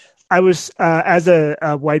I was as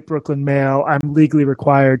a white Brooklyn male, I'm legally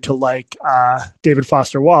required to like David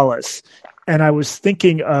Foster Wallace, and I was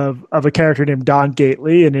thinking of a character named Don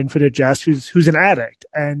Gately in Infinite Jest, who's an addict,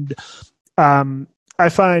 and I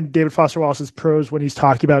find David Foster Wallace's prose when he's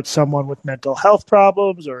talking about someone with mental health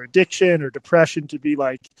problems or addiction or depression to be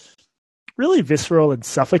like really visceral and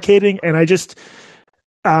suffocating. And I just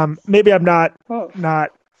maybe I'm not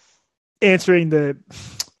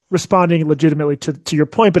responding legitimately to your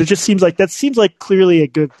point, but it just seems like clearly a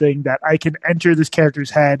good thing that I can enter this character's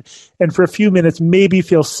head and for a few minutes maybe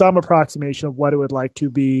feel some approximation of what it would like to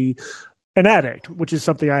be an addict, which is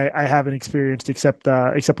something I haven't experienced except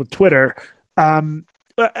with Twitter. Am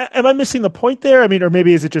I missing the point there? I mean, or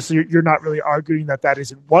maybe is it just you're not really arguing that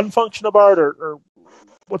isn't one function of art, or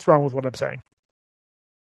what's wrong with what I'm saying?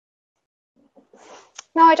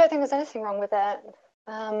 No, I don't think there's anything wrong with it.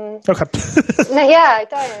 Okay. No, yeah, I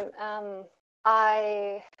don't.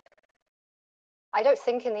 I don't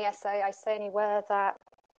think in the essay I say anywhere that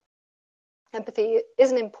empathy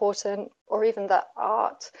isn't important, or even that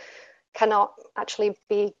art cannot actually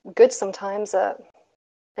be good sometimes at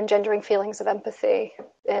engendering feelings of empathy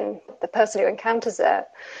in the person who encounters it.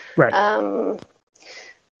 Right.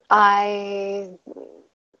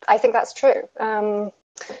 I think that's true.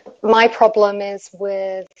 My problem is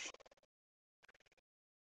with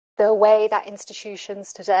the way that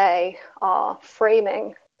institutions today are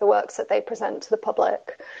framing the works that they present to the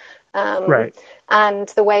public, right, and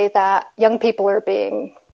the way that young people are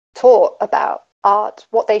being taught about art,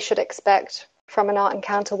 what they should expect from an art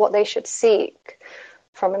encounter, what they should seek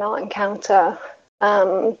from an art encounter.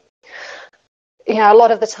 A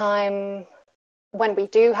lot of the time when we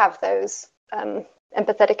do have those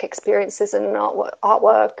empathetic experiences in an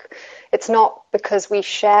artwork, it's not because we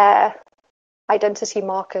share identity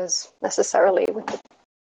markers necessarily with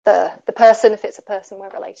the person, if it's a person we're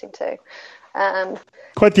relating to.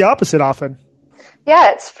 Quite the opposite often.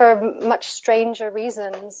 Yeah, it's for much stranger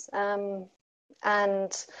reasons. And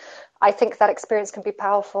I think that experience can be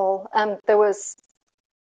powerful. There was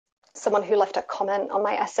someone who left a comment on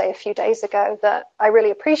my essay a few days ago that I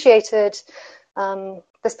really appreciated.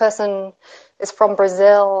 This person is from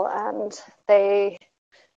Brazil, and they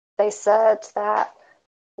said that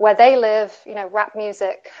where they live, rap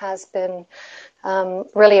music has been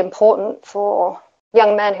really important for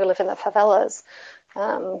young men who live in the favelas,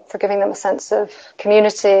 for giving them a sense of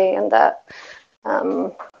community, and that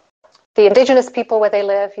the indigenous people where they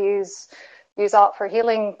live use art for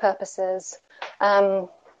healing purposes.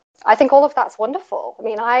 I think all of that's wonderful. I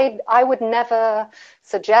mean, I would never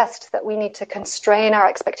suggest that we need to constrain our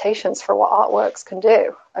expectations for what artworks can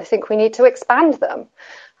do. I think we need to expand them.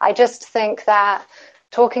 I just think that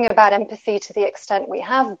talking about empathy to the extent we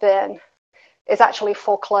have been is actually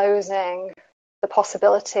foreclosing the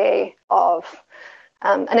possibility of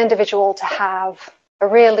an individual to have a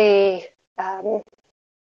really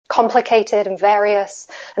complicated and various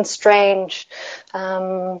and strange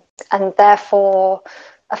and therefore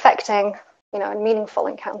affecting, a meaningful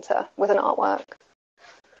encounter with an artwork.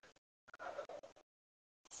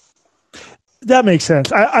 That makes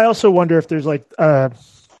sense. I also wonder if there's like a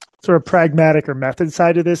sort of pragmatic or method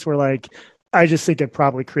side to this, where like I just think it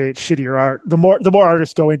probably creates shittier art. The more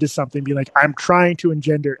artists go into something, be like, I'm trying to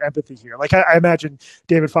engender empathy here. Like I imagine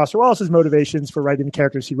David Foster Wallace's motivations for writing the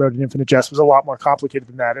characters he wrote in Infinite Jest was a lot more complicated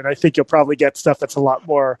than that. And I think you'll probably get stuff that's a lot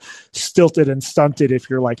more stilted and stunted if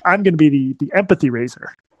you're like, I'm going to be the empathy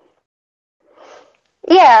raiser.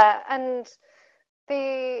 Yeah, and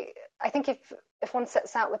I think if one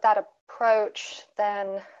sets out with that approach,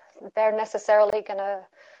 then they're necessarily going to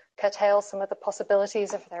curtail some of the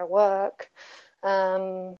possibilities of their work,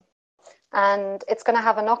 and it's going to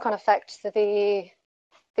have a knock-on effect to the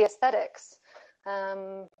aesthetics.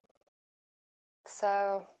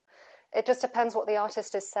 So it just depends what the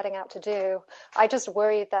artist is setting out to do. I just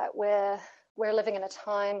worry that we're living in a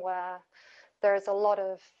time where there is a lot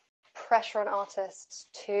of pressure on artists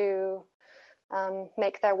to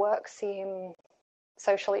make their work seem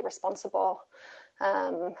socially responsible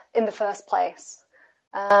in the first place.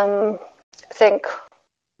 I think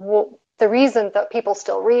the reason that people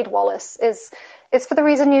still read Wallace is it's for the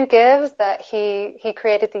reason you give, that he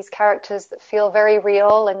created these characters that feel very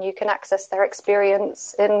real, and you can access their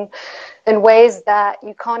experience in ways that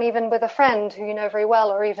you can't even with a friend who you know very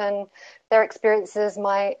well, or even their experiences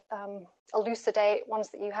might elucidate ones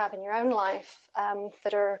that you have in your own life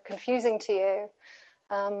that are confusing to you.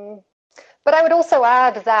 But I would also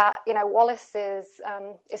add that, you know, Wallace is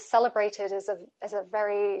celebrated as a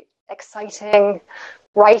very exciting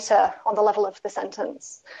writer on the level of the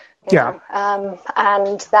sentence. You know,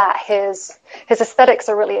 and that his aesthetics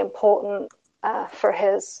are really important for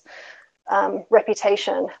his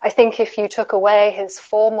reputation. I think if you took away his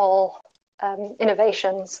formal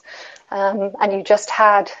innovations and you just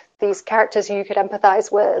had these characters you could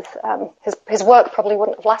empathize with, his work probably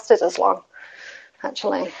wouldn't have lasted as long,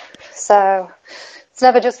 actually. So it's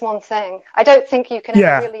never just one thing. I don't think you can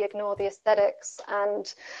ever really ignore the aesthetics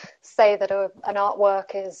and say that an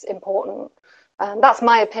artwork is important. That's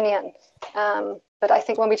my opinion. But I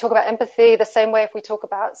think when we talk about empathy, the same way if we talk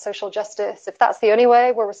about social justice, if that's the only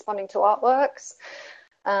way we're responding to artworks,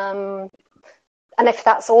 and if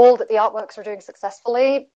that's all that the artworks are doing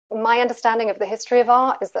successfully, my understanding of the history of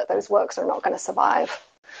art is that those works are not going to survive.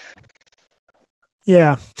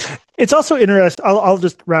 Yeah. It's also interesting. I'll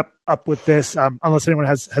just wrap up with this, unless anyone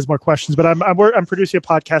has more questions. But I'm producing a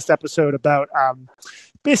podcast episode about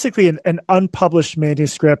basically an unpublished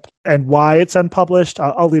manuscript and why it's unpublished.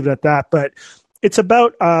 I'll leave it at that. But it's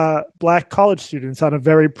about Black college students on a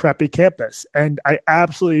very preppy campus, and I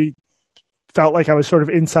absolutely felt like I was sort of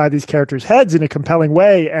inside these characters' heads in a compelling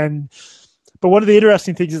way. But one of the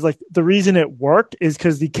interesting things is, like, the reason it worked is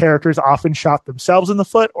because the characters often shot themselves in the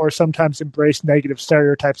foot or sometimes embraced negative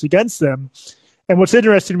stereotypes against them. And what's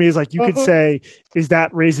interesting to me is, like, you could say, is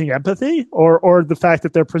that raising empathy, or the fact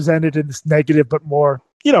that they're presented in this negative but more,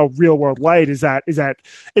 you know, real world light? Is that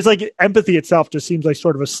it's like empathy itself just seems like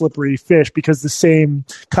sort of a slippery fish, because the same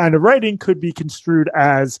kind of writing could be construed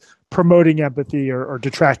as promoting empathy or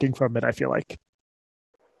detracting from it, I feel like.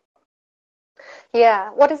 Yeah.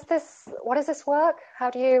 What is this work? How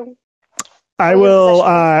do you... I will...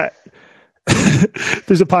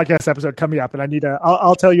 there's a podcast episode coming up, and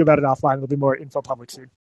I'll tell you about it offline. There'll be more info public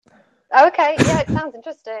soon. Okay. Yeah, it sounds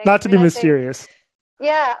interesting. Not to be mysterious.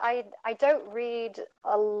 I don't read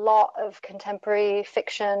a lot of contemporary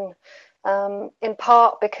fiction, in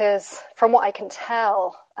part because, from what I can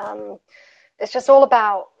tell, it's just all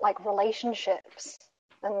about, like, relationships.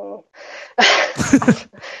 And I'm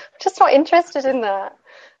just not interested in that.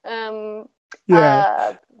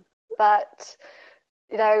 But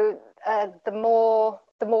you know, the more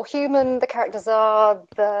human the characters are,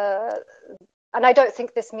 and I don't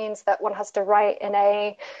think this means that one has to write in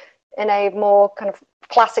a more kind of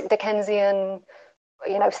classic Dickensian,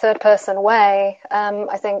 you know, third person way.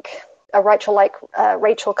 I think a writer like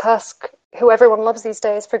Rachel Cusk, who everyone loves these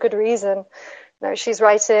days for good reason, you know, she's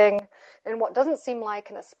writing in what doesn't seem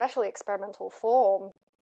like an especially experimental form.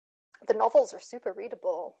 The novels are super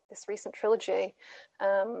readable, this recent trilogy,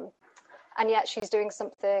 and yet she's doing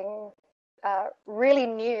something really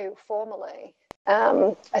new formally.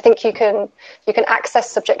 I think you can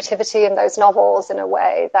access subjectivity in those novels in a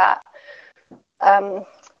way that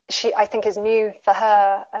I think is new for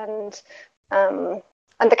her, and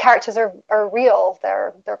the characters are real.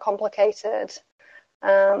 They're complicated.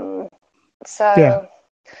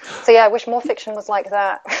 So I wish more fiction was like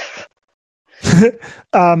that.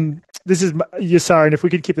 This is sorry, and if we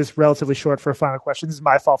could keep this relatively short for a final question. This is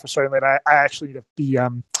my fault for starting late. I actually need to be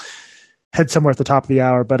head somewhere at the top of the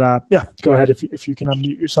hour, but go ahead if you can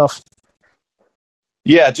unmute yourself.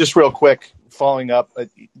 Yeah, just real quick, following up.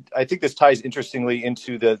 I think this ties interestingly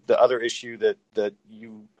into the other issue that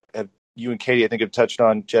you and Katie, I think, have touched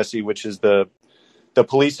on, Jesse, which is the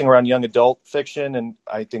policing around young adult fiction, and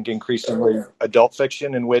I think increasingly adult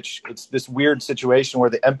fiction, in which it's this weird situation where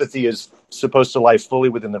the empathy is supposed to lie fully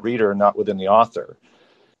within the reader and not within the author,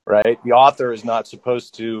 right? The author is not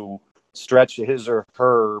supposed to stretch his or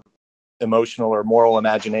her emotional or moral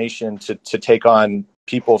imagination to take on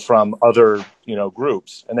people from other, you know,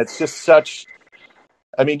 groups. And it's just such...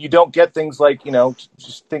 I mean, you don't get things like, you know,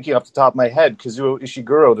 just thinking off the top of my head, Kazuo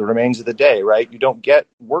Ishiguro, The Remains of the Day, right? You don't get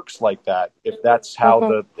works like that if that's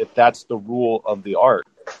how if that's the rule of the art.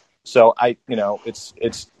 So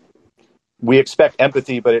we expect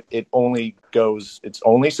empathy, but it's only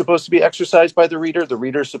supposed to be exercised by the reader. The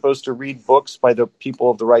reader is supposed to read books by the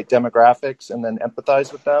people of the right demographics and then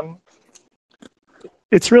empathize with them.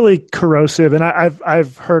 It's really corrosive, and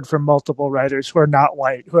I've heard from multiple writers who are not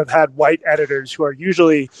white, who have had white editors who are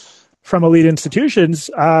usually from elite institutions.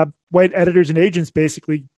 White editors and agents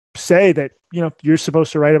basically say that, you're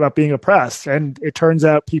supposed to write about being oppressed. And it turns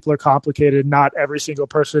out people are complicated. Not every single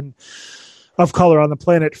person of color on the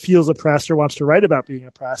planet feels oppressed or wants to write about being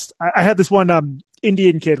oppressed. I had this one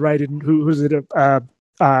Indian kid writing who's a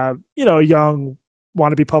young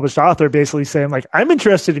wannabe published author, basically saying, like, I'm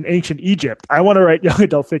interested in ancient Egypt. I want to write young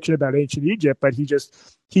adult fiction about ancient Egypt, but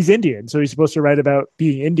he's Indian, so he's supposed to write about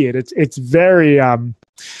being Indian. It's very I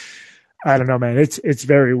don't know, man. It's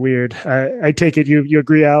very weird. I take it you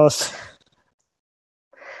agree, Alice?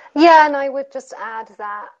 Yeah, and I would just add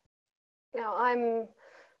that,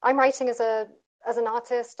 I'm writing as an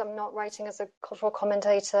artist. I'm not writing as a cultural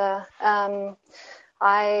commentator. I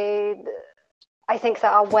think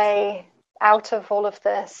that our way out of all of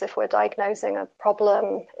this, if we're diagnosing a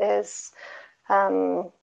problem, is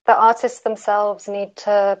that artists themselves need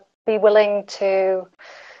to be willing to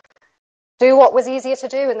do what was easier to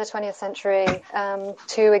do in the 20th century,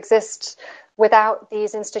 to exist without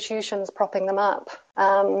these institutions propping them up.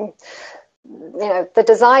 The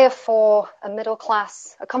desire for a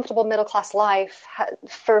comfortable middle class life,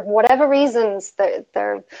 for whatever reasons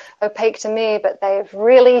they're opaque to me, but they've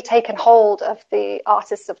really taken hold of the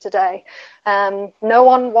artists of today. No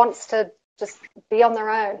one wants to just be on their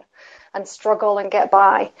own and struggle and get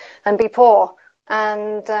by and be poor.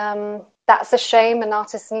 And that's a shame, and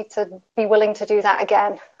artists need to be willing to do that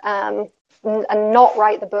again. And not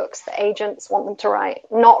write the books that agents want them to write,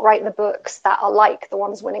 not write the books that are like the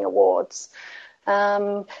ones winning awards.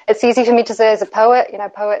 It's easy for me to say as a poet,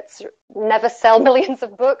 poets never sell millions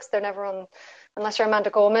of books. They're never on, unless you're Amanda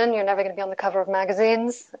Gorman, you're never going to be on the cover of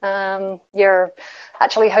magazines. You're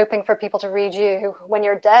actually hoping for people to read you when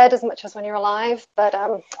you're dead as much as when you're alive. But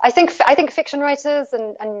I think fiction writers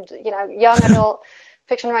and young adult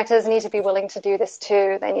fiction writers need to be willing to do this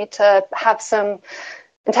too. They need to have some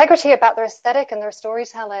integrity about their aesthetic and their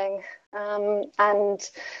storytelling,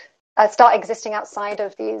 and start existing outside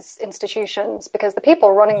of these institutions, because the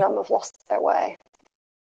people running them have lost their way.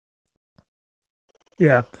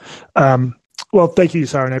 Yeah. Well, thank you,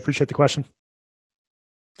 Sarah, and I appreciate the question.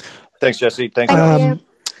 Thanks, Jesse. Thanks. Thank you.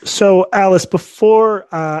 So, Alice, before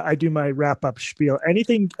I do my wrap-up spiel,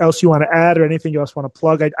 anything else you want to add or anything else you want to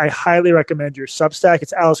plug? I highly recommend your Substack.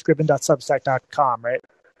 It's alicegribbin.substack.com, right?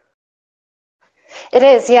 It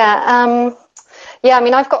is, yeah. I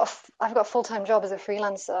mean, I've got a full-time job as a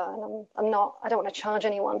freelancer, and I don't want to charge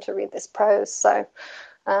anyone to read this prose, so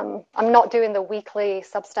I'm not doing the weekly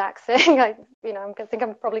Substack thing. I think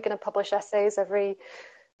I'm probably going to publish essays every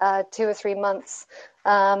 2 or 3 months.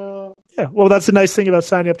 Yeah, well, that's the nice thing about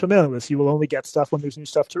signing up to a mailing list. You will only get stuff when there's new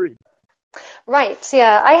stuff to read. Right.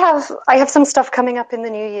 Yeah, I have some stuff coming up in the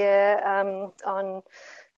new year on.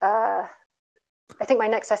 I think my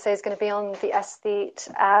next essay is going to be on the aesthete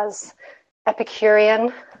as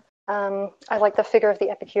Epicurean. I like the figure of the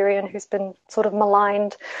Epicurean who's been sort of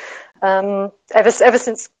maligned ever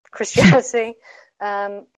since Christianity.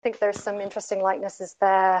 I think there's some interesting likenesses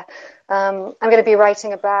there. I'm going to be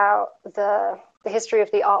writing about the history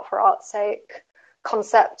of the art for art's sake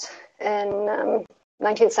concept in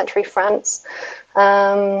 19th century France.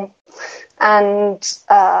 And I'm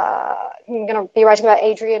going to be writing about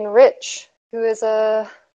Adrienne Rich, who is an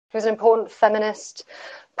important feminist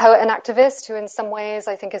poet and activist who in some ways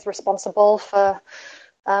I think is responsible for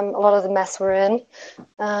a lot of the mess we're in.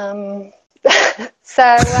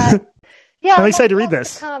 Yeah, I'm excited to read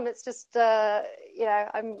this. It's just,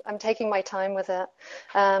 I'm taking my time with it.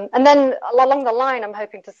 And then along the line, I'm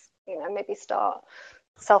hoping to, maybe start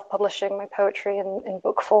self-publishing my poetry in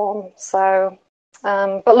book form. So,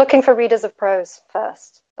 but looking for readers of prose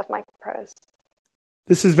first, of my prose.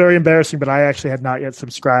 This is very embarrassing, but I actually had not yet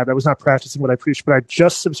subscribed. I was not practicing what I preached, but I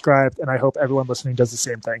just subscribed, and I hope everyone listening does the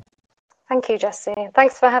same thing. Thank you, Jesse.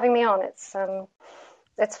 Thanks for having me on. It's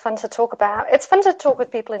fun to talk about. It's fun to talk with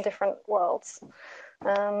people in different worlds.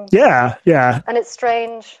 Yeah. And it's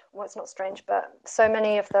strange. Well, it's not strange, but so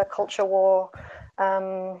many of the culture war,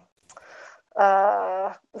 the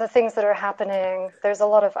things that are happening, there's a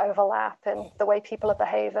lot of overlap in the way people are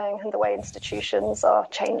behaving and the way institutions are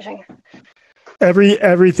changing.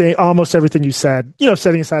 Almost everything you said,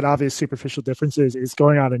 setting aside obvious superficial differences, is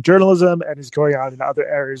going on in journalism and is going on in other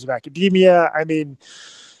areas of academia. I mean,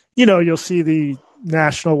 you'll see the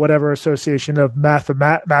National whatever Association of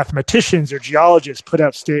Mathematicians or Geologists put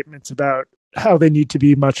out statements about how they need to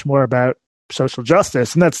be much more about social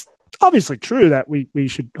justice. And that's obviously true, that we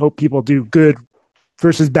should hope people do good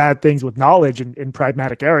versus bad things with knowledge in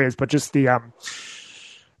pragmatic areas. But just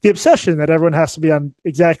the obsession that everyone has to be on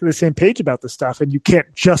exactly the same page about this stuff, and you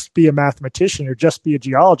can't just be a mathematician or just be a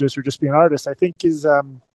geologist or just be an artist, I think is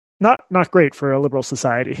not great for a liberal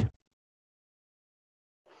society.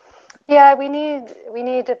 Yeah, we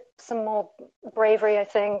need some more bravery, I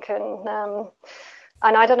think, and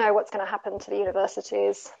I don't know what's going to happen to the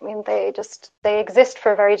universities. I mean, they exist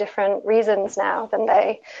for very different reasons now than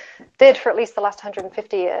they did for at least the last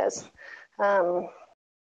 150 years. So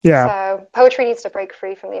poetry needs to break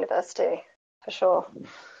free from the university, for sure.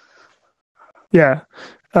 Yeah.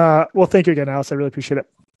 Well, thank you again, Alice. I really appreciate it.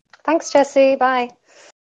 Thanks, Jesse. Bye.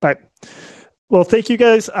 Bye. Well, thank you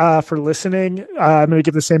guys for listening. I'm going to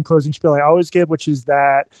give the same closing spiel I always give, which is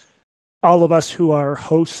that all of us who are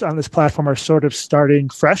hosts on this platform are sort of starting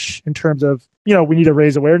fresh in terms of, we need to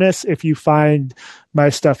raise awareness. If you find my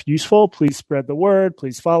stuff useful, please spread the word.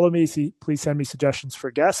 Please follow me. Please send me suggestions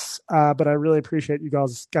for guests. But I really appreciate you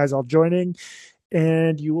guys all joining,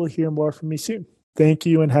 and you will hear more from me soon. Thank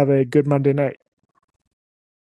you and have a good Monday night.